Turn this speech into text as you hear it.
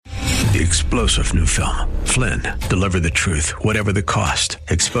The explosive new film, Flynn, deliver the truth, whatever the cost,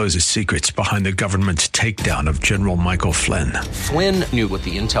 exposes secrets behind the government's takedown of General Michael Flynn. Flynn knew what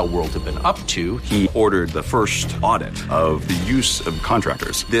the intel world had been up to. He ordered the first audit of the use of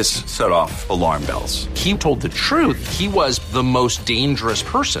contractors. This set off alarm bells. He told the truth. He was the most dangerous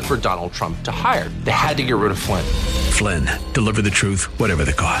person for Donald Trump to hire. They had to get rid of Flynn. Flynn, deliver the truth, whatever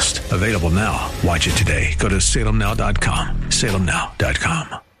the cost. Available now. Watch it today. Go to salemnow.com.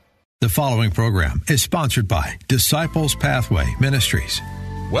 salemnow.com. The following program is sponsored by Disciples Pathway Ministries.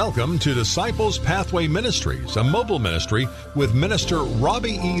 Welcome to Disciples Pathway Ministries, a mobile ministry with Minister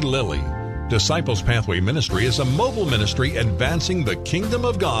Robbie E. Lilly. Disciples Pathway Ministry is a mobile ministry advancing the kingdom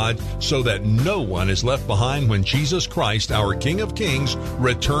of God so that no one is left behind when Jesus Christ, our King of Kings,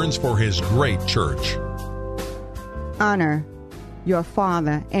 returns for his great church. Honor your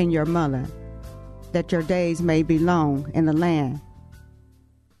father and your mother, that your days may be long in the land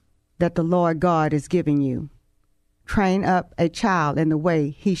that the Lord God is giving you. Train up a child in the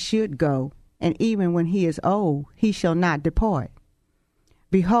way he should go, and even when he is old, he shall not depart.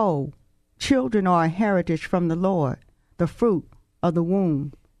 Behold, children are a heritage from the Lord. The fruit of the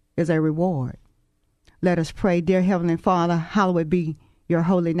womb is a reward. Let us pray. Dear Heavenly Father, hallowed be your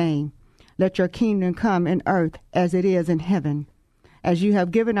holy name. Let your kingdom come in earth as it is in heaven. As you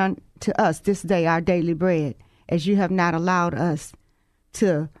have given unto us this day our daily bread, as you have not allowed us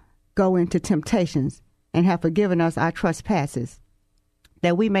to go into temptations, and have forgiven us our trespasses,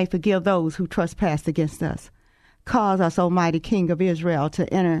 that we may forgive those who trespass against us. Cause us, Almighty King of Israel,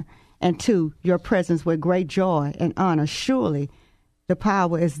 to enter into your presence with great joy and honor. Surely the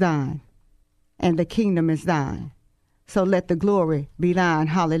power is thine, and the kingdom is thine. So let the glory be thine.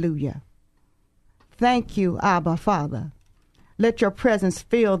 Hallelujah. Thank you, Abba, Father. Let your presence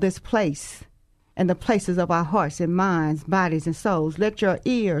fill this place and the places of our hearts and minds, bodies, and souls. Let your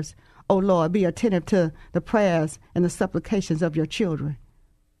ears, O Lord, be attentive to the prayers and the supplications of your children.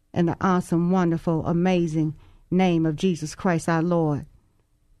 In the awesome, wonderful, amazing name of Jesus Christ, our Lord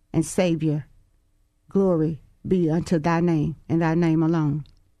and Savior, glory be unto thy name and thy name alone.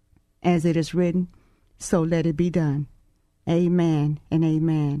 As it is written, so let it be done. Amen and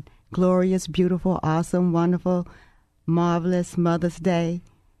amen. Glorious, beautiful, awesome, wonderful, marvelous Mother's Day.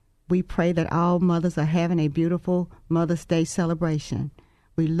 We pray that all mothers are having a beautiful Mother's Day celebration.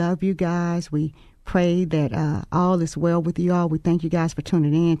 We love you guys. We pray that all is well with you all. We thank you guys for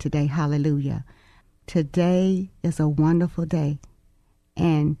tuning in today. Hallelujah. Today is a wonderful day,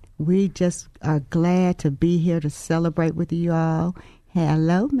 and we just are glad to be here to celebrate with you all.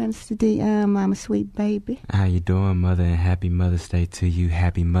 Hello, Minister Dion, Mama Sweet Baby. How you doing, Mother? And happy Mother's Day to you.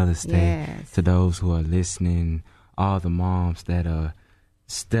 Happy Mother's Day to those who are listening, all the moms that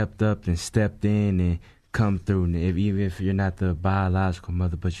stepped up and stepped in and come through. And even if you're not the biological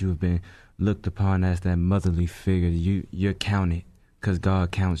mother, but you've been looked upon as that motherly figure, you're counted because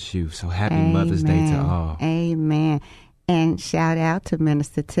God counts you. So happy Mother's Day to all. Amen. And shout out to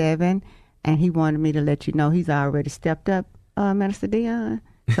Minister Tevin. And he wanted me to let you know he's already stepped up, Minister Dion.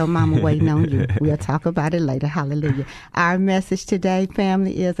 So Mama waiting on you. We'll talk about it later. Hallelujah. Our message today,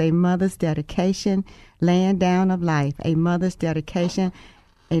 family, is a mother's dedication, laying down of life. A mother's dedication,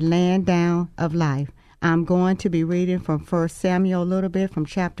 a laying down of life. I'm going to be reading from 1 Samuel a little bit from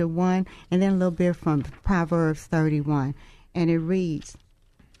chapter 1 and then a little bit from Proverbs 31. And it reads,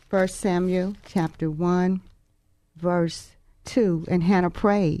 1 Samuel chapter 1, verse 2. And Hannah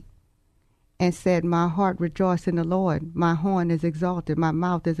prayed and said, my heart rejoiced in the Lord. My horn is exalted. My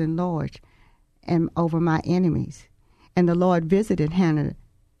mouth is enlarged and over my enemies. And the Lord visited Hannah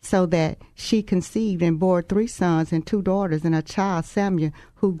so that she conceived and bore 3 sons and 2 daughters, and a child Samuel,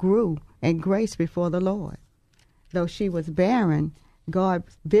 who grew and graced before the Lord. Though she was barren, God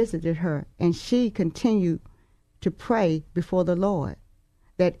visited her, and she continued to pray before the Lord,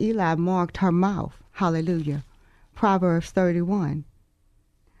 that Eli marked her mouth. Hallelujah. Proverbs 31.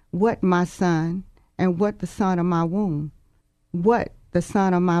 What, my son, and what the son of my womb? What the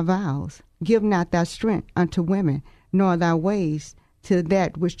son of my vows? Give not thy strength unto women, nor thy ways to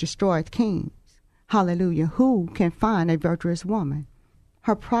that which destroyeth kings. Hallelujah. Who can find a virtuous woman?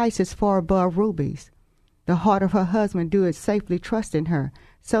 Her price is far above rubies. The heart of her husband doeth safely trust in her,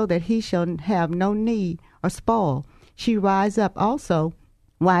 so that he shall have no need or spoil. She rise up also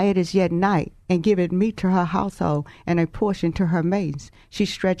while it is yet night, and giveth meat to her household, and a portion to her maidens. She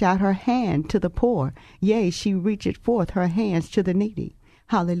stretch out her hand to the poor. Yea, she reacheth forth her hands to the needy.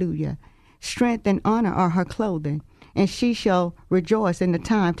 Hallelujah. Strength and honor are her clothing, and she shall rejoice in the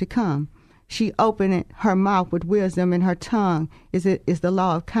time to come. She openeth her mouth with wisdom, and her tongue is the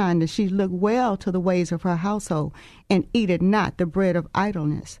law of kindness. She looked well to the ways of her household, and eateth not the bread of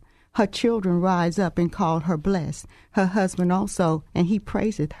idleness. Her children rise up and call her blessed. Her husband also, and he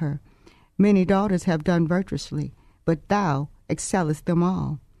praiseth her. Many daughters have done virtuously, but thou excellest them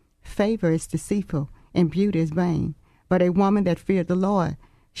all. Favor is deceitful, and beauty is vain. But a woman that feareth the Lord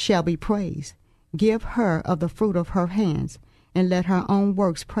shall be praised. Give her of the fruit of her hands, and let her own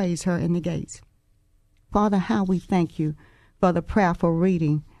works praise her in the gates. Father, how we thank you for the prayerful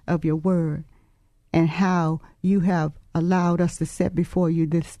reading of your word, and how you have allowed us to set before you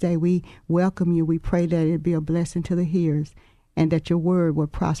this day. We welcome you. We pray that it be a blessing to the hearers, and that your word will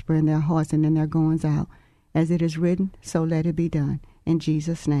prosper in their hearts and in their goings out. As it is written, so let it be done. In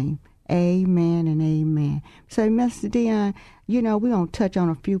Jesus' name, amen and amen. So, Mr. Dion, we're going to touch on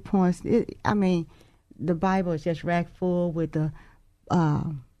a few points. The Bible is just rack full with the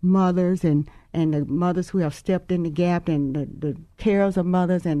mothers and the mothers who have stepped in the gap, and the cares of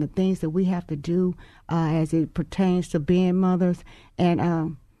mothers, and the things that we have to do as it pertains to being mothers.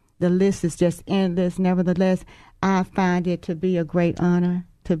 And the list is just endless. Nevertheless, I find it to be a great honor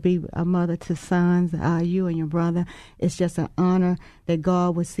to be a mother to sons, you and your brother. It's just an honor that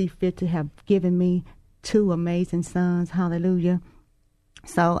God would see fit to have given me 2 amazing sons. Hallelujah.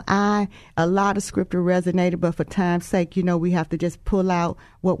 So a lot of scripture resonated, but for time's sake, we have to just pull out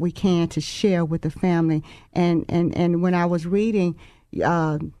what we can to share with the family. And when I was reading,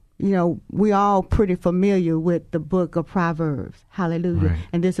 we all pretty familiar with the book of Proverbs. Hallelujah. Right.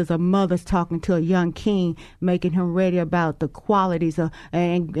 And this is a mother's talking to a young king, making him ready about the qualities of,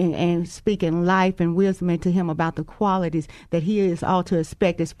 and speaking life and wisdom into him about the qualities that he is all to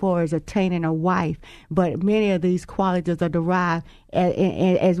expect as far as attaining a wife. But many of these qualities are derived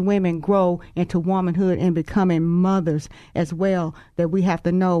as women grow into womanhood and becoming mothers as well, that we have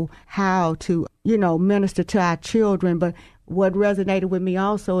to know how to, minister to our children. But what resonated with me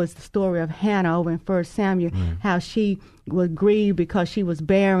also is the story of Hannah over in 1 Samuel, how she was grieved because she was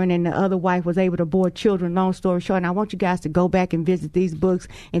barren and the other wife was able to bore children. Long story short, and I want you guys to go back and visit these books,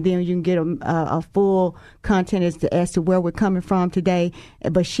 and then you can get a full content as to where we're coming from today.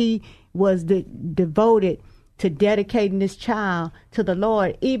 But she was devoted to dedicating this child to the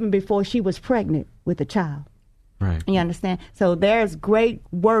Lord even before she was pregnant with the child. Right. You understand? So there's great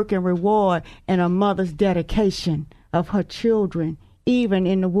work and reward in a mother's dedication of her children, even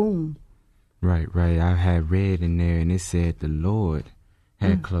in the womb. Right. I had read in there, and it said the Lord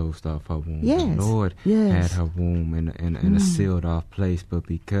had closed off her womb. Yes. The Lord had her womb in a sealed off place, but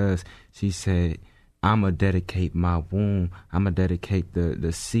because she said, I'm going to dedicate my womb, I'm going to dedicate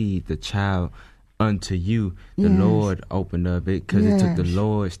the seed, the child, unto you, the Lord opened up it, because it took the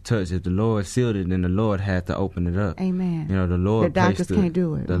Lord's touch. If the Lord sealed it, then the Lord had to open it up. Amen. The Lord the doctors can't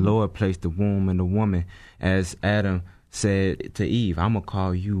do it. The Lord placed the womb in the woman, as Adam said to Eve, I'm going to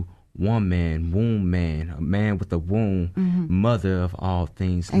call you one man, womb man, a man with a womb, mother of all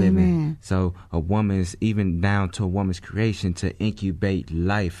things living. So a woman's, even down to a woman's creation, to incubate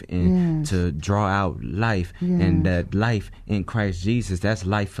life and to draw out life, and that life in Christ Jesus, that's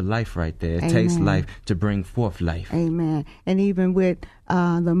life for life right there. It takes life to bring forth life. Amen. And even with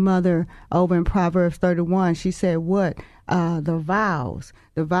the mother over in Proverbs 31, she said, what? The vows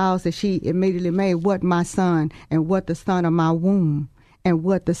that she immediately made, what my son, and what the son of my womb, and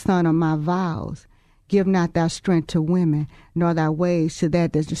what the son of my vows. Give not thy strength to women, nor thy ways to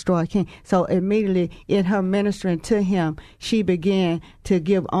that destroy king. So immediately in her ministering to him, she began to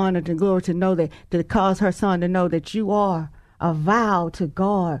give honor and glory, to know that, to cause her son to know that you are a vow to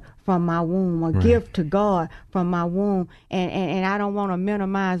God from my womb, a gift to God from my womb. And I don't want to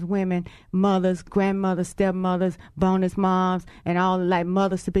minimize women, mothers, grandmothers, stepmothers, bonus moms, and all like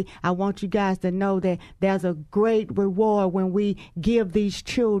mothers to be. I want you guys to know that there's a great reward when we give these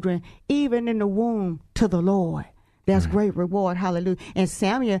children, even in the womb, to the Lord. There's great reward. Hallelujah. And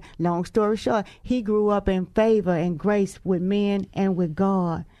Samuel, long story short, he grew up in favor and grace with men and with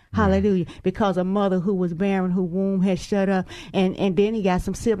God. Hallelujah. Because a mother who was barren, whose womb had shut up, and then he got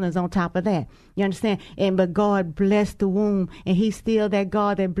some siblings on top of that. You understand? But God blessed the womb, and he's still that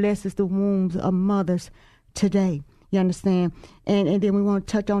God that blesses the wombs of mothers today. You understand? And then we want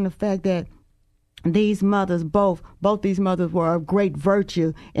to touch on the fact that these mothers, both these mothers were of great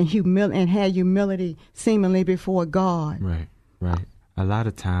virtue and had humility seemingly before God. Right. A lot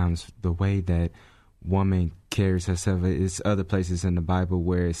of times the way that woman carries herself is other places in the Bible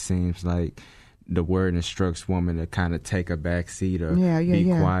where it seems like the word instructs woman to kind of take a back seat or be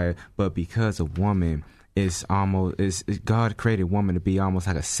quiet. But because a woman is almost God created woman to be almost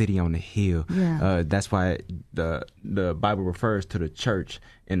like a city on the hill. That's why the Bible refers to the church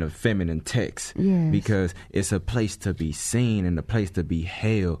in a feminine text, yes. because it's a place to be seen and a place to be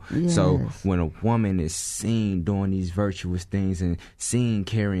held. Yes. So when a woman is seen doing these virtuous things and seen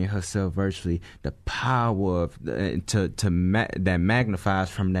carrying herself virtually, the power of that magnifies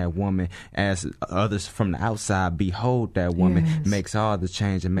from that woman as others from the outside behold that woman, yes. makes all the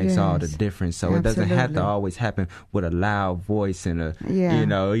change and makes yes. all the difference. So Absolutely. it doesn't have to always happen with a loud voice and a, yeah. you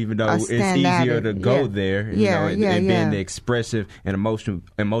know, even though it's easier to go there, you know, and being the expressive and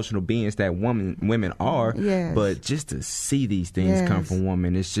emotional beings that women are. Yes. But just to see these things come from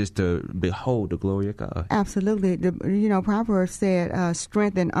women, it's just to behold the glory of God. Absolutely. Proverbs said,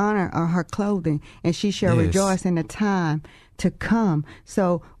 strength and honor are her clothing, and she shall yes. rejoice in the time to come.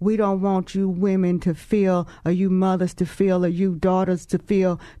 So we don't want you women to feel, or you mothers to feel, or you daughters to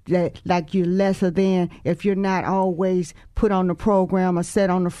feel that like you're lesser than if you're not always put on the program or set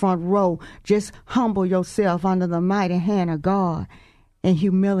on the front row. Just humble yourself under the mighty hand of God in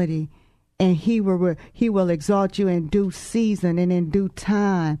humility, and he will exalt you in due season and in due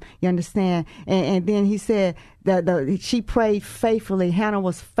time. You understand? And then he said that she prayed faithfully. Hannah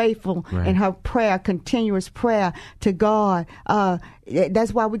was faithful right. in her prayer, continuous prayer to God.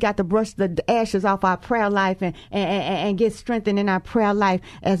 That's why we got to brush the ashes off our prayer life and get strengthened in our prayer life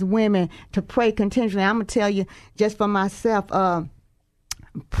as women to pray continually. I'm going to tell you, just for myself,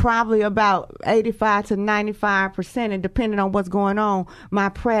 probably about 85 to 95%, and depending on what's going on, my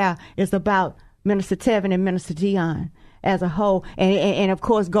prayer is about Minister Tevin and Minister Dion as a whole. And of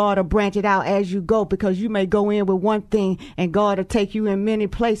course, God will branch it out as you go, because you may go in with one thing and God will take you in many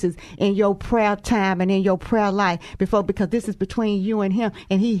places in your prayer time and in your prayer life because this is between you and him,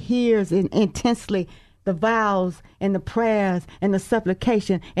 and he hears intensely the vows and the prayers and the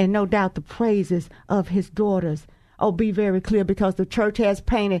supplication and no doubt the praises of his daughters. Oh, be very clear, because the church has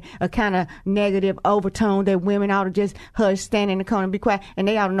painted a kind of negative overtone that women ought to just hush, stand in the corner and be quiet. And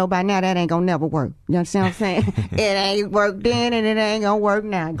they ought to know by now that ain't going to never work. You understand what I'm saying? It ain't worked then and it ain't going to work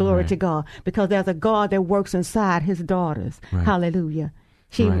now. Glory right. to God. Because there's a God that works inside his daughters. Right. Hallelujah.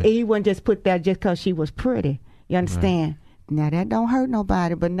 Right. He wasn't just put there just because she was pretty. You understand? Right. Now, that don't hurt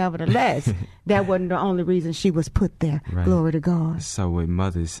nobody, but nevertheless, that wasn't the only reason she was put there. Right. Glory to God. So with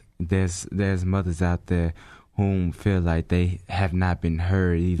mothers, there's mothers out there whom feel like they have not been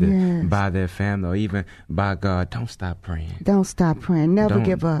heard either yes. by their family or even by God. Don't stop praying. Don't stop praying. Never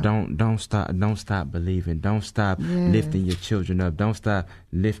give up. Don't stop believing. Don't stop yes. lifting your children up. Don't stop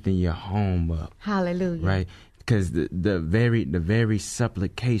lifting your home up. Hallelujah. Right? Because the very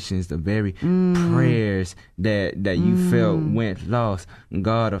supplications, the very prayers that you felt went lost,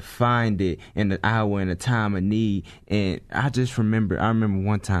 God will find it in the hour and the time of need. And I remember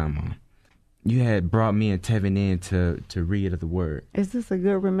one time, Mom, you had brought me and Tevin in to read the word. Is this a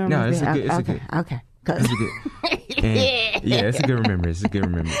good remembrance? No, it's a good. Okay. It's a good. It's a good remembrance. It's a good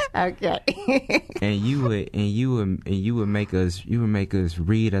remembrance. Okay. And you would make us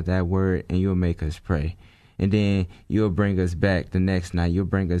read of that word, and you would make us pray. And then you'll bring us back the next night. You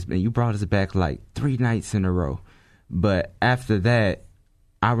brought us back like 3 nights in a row. But after that,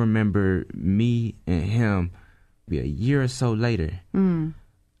 I remember me and him, a year or so later,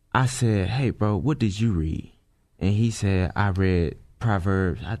 I said, "Hey, bro, what did you read?" And he said, "I read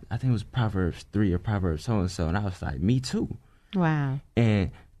Proverbs. I think it was Proverbs 3 or Proverbs so-and-so." And I was like, "Me too." Wow.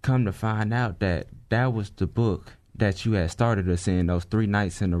 And come to find out that was the book that you had started us in those 3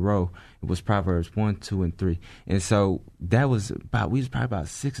 nights in a row. It was Proverbs 1, 2, and 3. And so we was probably about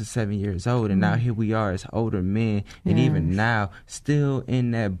 6 or 7 years old, and now here we are as older men, and even now, still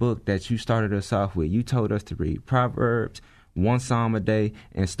in that book that you started us off with. You told us to read Proverbs, 1 Psalm a day,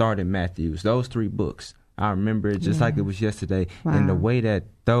 and start in Matthews. Those 3 books. I remember it just like it was yesterday. Wow. And the way that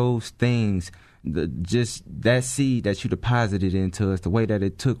those things, just that seed that you deposited into us, the way that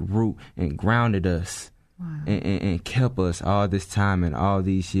it took root and grounded us. Wow. And kept us all this time and all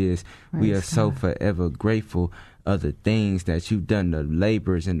these years. Praise we are God. So forever grateful of the things that you've done, the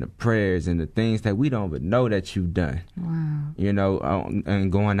labors and the prayers and the things that we don't even know that you've done. Wow. You know,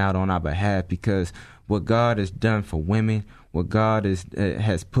 and going out on our behalf, because what God has done for women, what God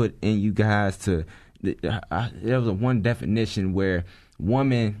has put in you guys to, there was one definition where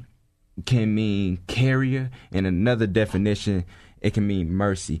woman can mean carrier, and another definition it can mean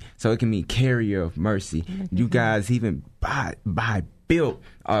mercy. So it can mean carrier of mercy. Mm-hmm. You guys even by built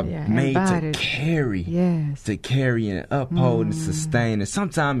are made embodied. To carry. Yes. To carry and uphold and sustain. And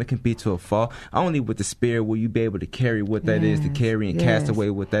sometimes it can be to a fault. Only with the Spirit will you be able to carry what that is to carry and cast away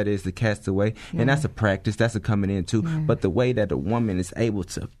what that is to cast away. And that's a practice. That's a coming into. But the way that a woman is able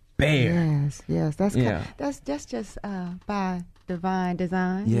to bear. Yes. That's just by divine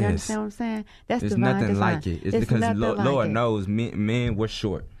design. Yes. You understand what I'm saying? That's There's divine nothing design. like it. It's because Lord knows men were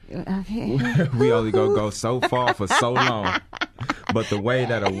short. We only go so far for so long. But the way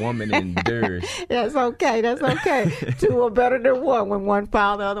that a woman endures. That's okay. Two are better than one. When one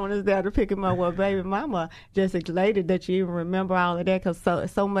fall, the other one is there to pick him up. Well, baby mama, just elated that you even remember all of that,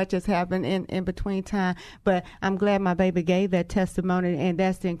 because so much has happened in between time. But I'm glad my baby gave that testimony, and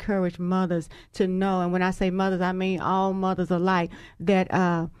that's to encourage mothers to know. And when I say mothers, I mean all mothers alike, that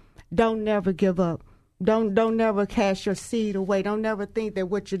don't never give up. Don't never cast your seed away. Don't never think that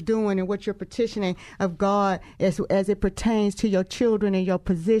what you're doing and what you're petitioning of God as it pertains to your children and your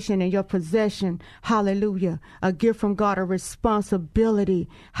position and your possession, hallelujah, a gift from God, a responsibility,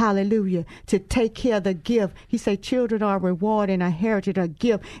 hallelujah, to take care of the gift. He said children are a reward and a heritage, a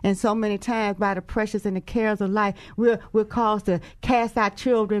gift. And so many times by the pressures and the cares of life, we're caused to cast our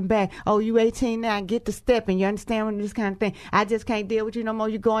children back. Oh, you 18 now, get to stepping. You understand this kind of thing? I just can't deal with you no more.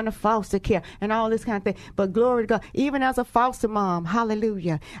 You go into foster care and all this kind of thing. But glory to God, even as a foster mom,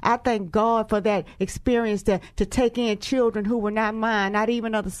 hallelujah, I thank God for that experience to take in children who were not mine, not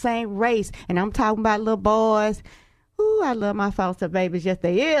even of the same race. And I'm talking about little boys. Ooh, I love my foster babies. Yes,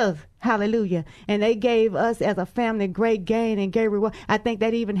 they is. Hallelujah. And they gave us as a family great gain and great reward. I think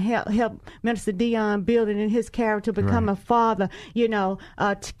that even helped Minister Dion building in his character, become a father,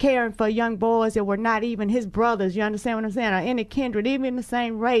 caring for young boys that were not even his brothers. You understand what I'm saying? Or any kindred, even the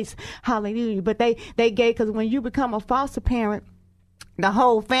same race. Hallelujah. But they gave, because when you become a foster parent, the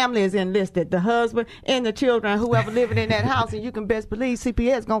whole family is enlisted, the husband and the children, whoever living in that house. And you can best believe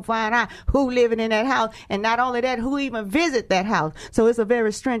CPS going to find out who living in that house. And not only that, who even visit that house. So it's a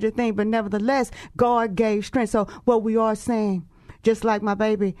very stringent thing. But nevertheless, God gave strength. So what we are saying, just like my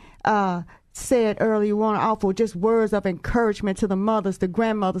baby said earlier, you want to offer just words of encouragement to the mothers, the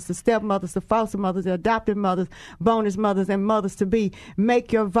grandmothers, the stepmothers, the foster mothers, the adopted mothers, bonus mothers, and mothers to be.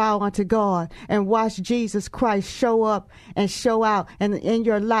 Make your vow unto God and watch Jesus Christ show up and show out in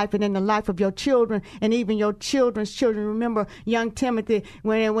your life and in the life of your children and even your children's children. Remember young Timothy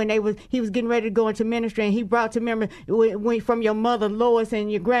when he was getting ready to go into ministry, and he brought to memory from your mother Lois and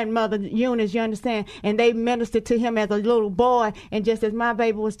your grandmother Eunice, you understand, and they ministered to him as a little boy. And just as my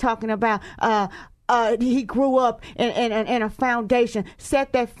baby was talking about, he grew up in a foundation.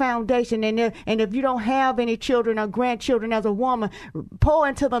 Set that foundation, and if you don't have any children or grandchildren as a woman, pour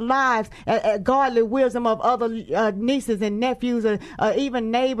into the lives godly wisdom of other nieces and nephews, or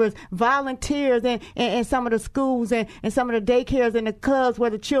even neighbors, volunteers in some of the schools and some of the daycares and the clubs where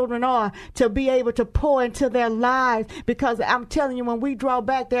the children are, to be able to pour into their lives. Because I'm telling you, when we draw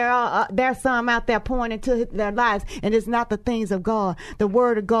back, there's some out there pouring into their lives, and it's not the things of God, the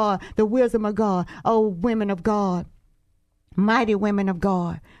word of God, the wisdom of God. Oh, women of God, mighty women of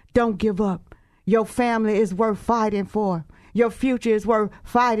God, don't give up. Your family is worth fighting for. Your future is worth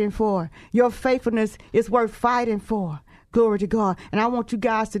fighting for. Your faithfulness is worth fighting for. Glory to God. And I want you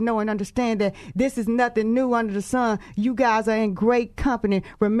guys to know and understand that this is nothing new under the sun. You guys are in great company.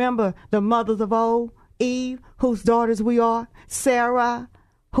 Remember the mothers of old, Eve, whose daughters we are, Sarah,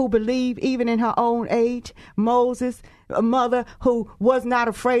 who believed even in her own age, Moses, a mother who was not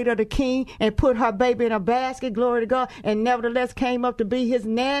afraid of the king and put her baby in a basket, glory to God, and nevertheless came up to be his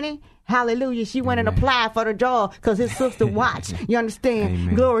nanny. Hallelujah. She went and applied for the job because his sister watched. You understand?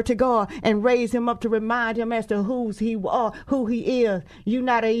 Amen. Glory to God. And raised him up to remind him as to who he is. You're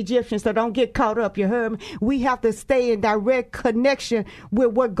not an Egyptian, so don't get caught up. You heard me? We have to stay in direct connection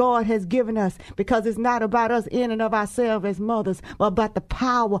with what God has given us, because it's not about us in and of ourselves as mothers, but about the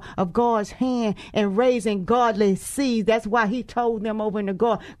power of God's hand and raising godly seeds. That's why he told them over in the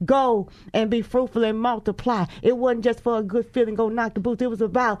garden, go and be fruitful and multiply. It wasn't just for a good feeling, go knock the boots. It was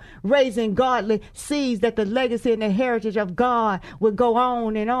about raising godly seeds, that the legacy and the heritage of God would go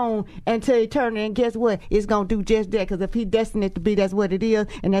on until eternity. And guess what? It's going to do just that, because if he destined it to be, that's what it is,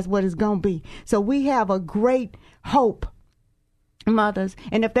 and that's what it's going to be. So we have a great hope, mothers.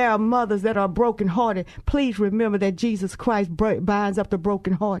 And if there are mothers that are brokenhearted, please remember that Jesus Christ binds up the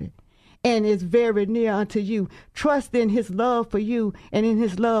brokenhearted and is very near unto you. Trust in his love for you and in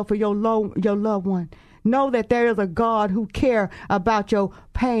his love for your loved one. Know that there is a God who cares about your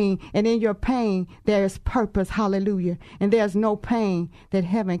pain, and in your pain there is purpose. Hallelujah. And there's no pain that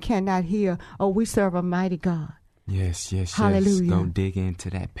heaven cannot heal. Oh, we serve a mighty God. Yes. Hallelujah. Go dig into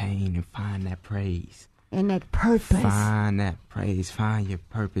that pain and find that praise. And that purpose. Find that praise. Find your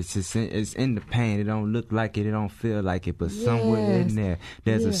purpose. It's in the pain. It don't look like it. It don't feel like it. But somewhere in there,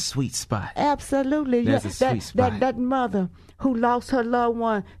 there's a sweet spot. Absolutely. There's a sweet spot. That mother who lost her loved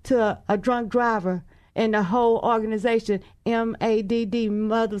one to a drunk driver, and the whole organization, MADD,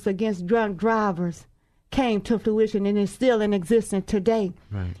 Mothers Against Drunk Drivers, came to fruition and is still in existence today.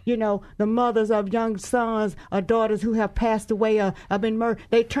 Right. You know, the mothers of young sons or daughters who have passed away or have been murdered,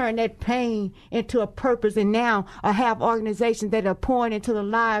 they turn that pain into a purpose and now have organizations that are pouring into the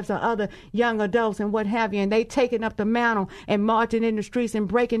lives of other young adults and what have you, and they taking up the mantle and marching in the streets and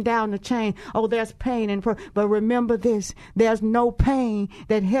breaking down the chain. Oh, there's pain, but remember this, there's no pain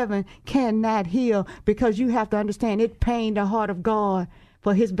that heaven cannot heal, because you have to understand it pained the heart of God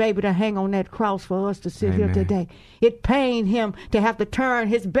for his baby to hang on that cross for us to sit here today. It pained him to have to turn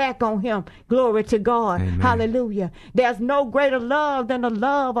his back on him. Glory to God. Amen. Hallelujah. There's no greater love than the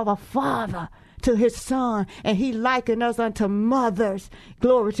love of a father to his son, and he likened us unto mothers.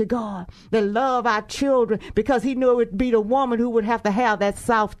 Glory to God. That love our children, because he knew it would be the woman who would have to have that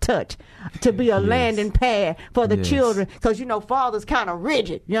soft touch to be a landing pad for the children. Because, you know, fathers kind of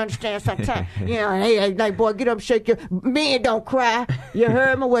rigid. You understand? Sometimes, you know, hey, like, boy, get up and shake your... Men don't cry. You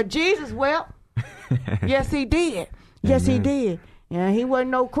heard me? Well, Jesus wept. Yes, he did. Yes, he did. Yeah, he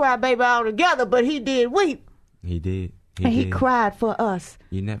wasn't no crybaby altogether, but he did weep. He did. He cried for us.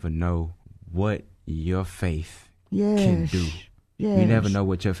 You never know what your faith Yes. can do. Yes. You never know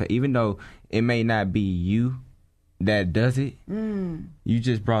what your faith, even though it may not be you that does it. You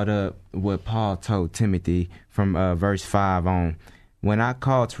just brought up what Paul told Timothy from verse 5 on. When I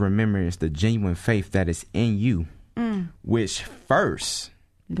call to remembrance the genuine faith that is in you, which first,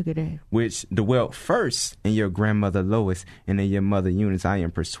 look at that, which dwelt first in your grandmother Lois and in your mother Eunice, I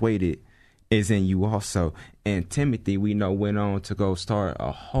am persuaded is in you also. And Timothy, we know, went on to go start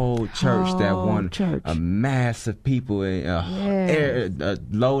a whole church that won a mass of people. And a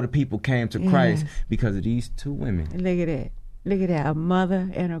load of people came to Christ because of these two women. Look at that. Look at that, a mother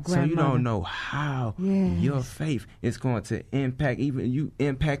and a grandmother. So you don't know how your faith is going to impact, even you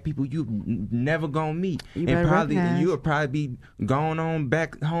impact people you never gonna meet. You'll probably be going on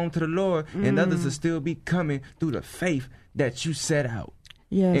back home to the Lord, and others will still be coming through the faith that you set out.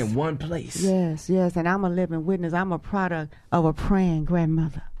 Yes. In one place. Yes, and I'm a living witness. I'm a product of a praying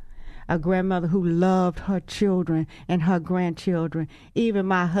grandmother. A grandmother who loved her children and her grandchildren. Even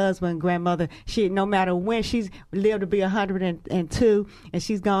my husband, grandmother, she, no matter when, she's lived to be 102 and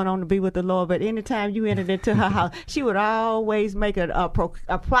she's gone on to be with the Lord. But anytime you entered into her house, she would always make a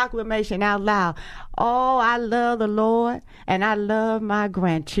proclamation out loud. Oh, I love the Lord and I love my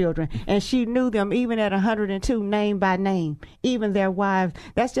grandchildren. And she knew them even at 102, name by name, even their wives.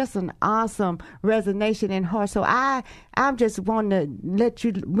 That's just an awesome resonation in her. So I'm just wanting to let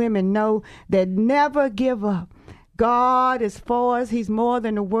you women know that never give up. God is for us. He's more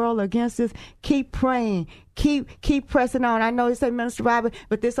than the world against us. Keep praying. Keep pressing on. I know you say, Minister Robert,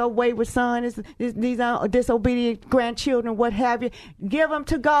 but this old wayward son, these are disobedient grandchildren, what have you. Give them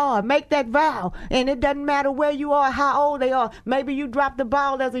to God. Make that vow. And it doesn't matter where you are, how old they are. Maybe you dropped the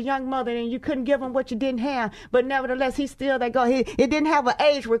ball as a young mother and you couldn't give them what you didn't have. But nevertheless, he's still there. It didn't have an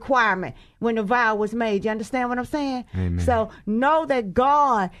age requirement when the vow was made. You understand what I'm saying? Amen. So know that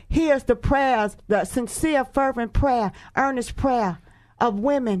God hears the prayers, the sincere, fervent prayer, earnest prayer of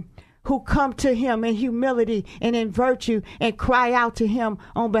women who come to him in humility and in virtue and cry out to him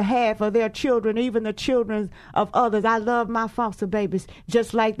on behalf of their children, even the children of others. I love my foster babies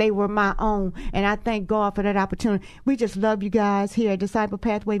just like they were my own, and I thank God for that opportunity. We just love you guys here at Disciple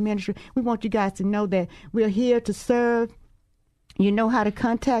Pathway Ministry. We want you guys to know that we're here to serve. You know how to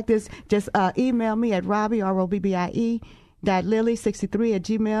contact us. Just email me at Robbie,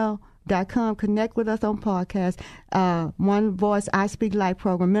 ROBBIE.Lily63@gmail.com. Connect with us on podcast. One Voice I Speak Life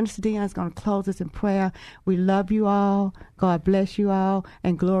program. Minister Dion is going to close us in prayer. We love you all. God bless you all.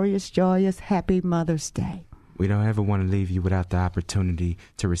 And glorious, joyous, happy Mother's Day. We don't ever want to leave you without the opportunity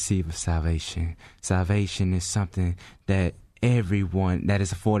to receive a salvation. Salvation is something that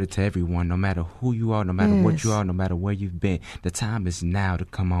is afforded to everyone, no matter who you are, no matter what you are, no matter where you've been. The time is now to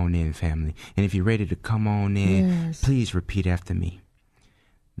come on in, family. And if you're ready to come on in, please repeat after me.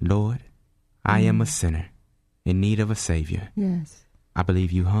 Lord, I am a sinner in need of a Savior. Yes. I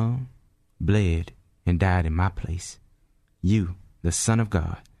believe you hung, bled, and died in my place. You, the Son of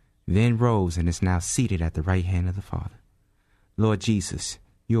God, then rose and is now seated at the right hand of the Father. Lord Jesus,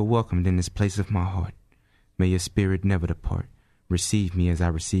 you are welcomed in this place of my heart. May your spirit never depart. Receive me as I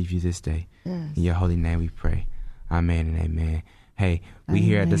receive you this day. Yes. In your holy name we pray. Amen and amen. Hey, we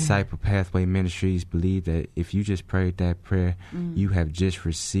here at Disciple Pathway Ministries believe that if you just prayed that prayer, you have just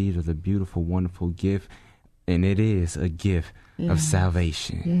received the beautiful, wonderful gift, and it is a gift of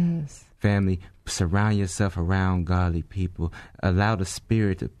salvation. Yes. Family, surround yourself around godly people. Allow the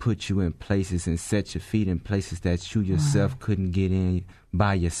Spirit to put you in places and set your feet in places that you yourself couldn't get in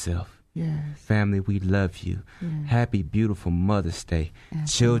by yourself. Yes. Family, we love you. Yes. Happy, beautiful Mother's Day. Absolutely.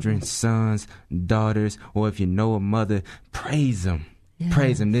 Children, sons, daughters, or if you know a mother, praise them. Yes.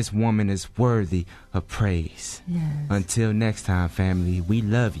 Praise them. This woman is worthy of praise. Yes. Until next time, family, we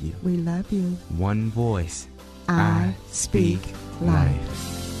love you. We love you. One voice. I speak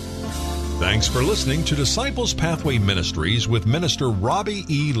life. Thanks for listening to Disciples Pathway Ministries with Minister Robbie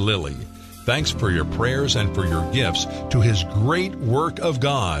E. Lilly. Thanks for your prayers and for your gifts to his great work of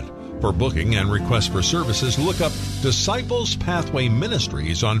God. For booking and requests for services, look up Disciples Pathway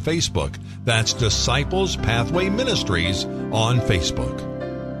Ministries on Facebook. That's Disciples Pathway Ministries on Facebook.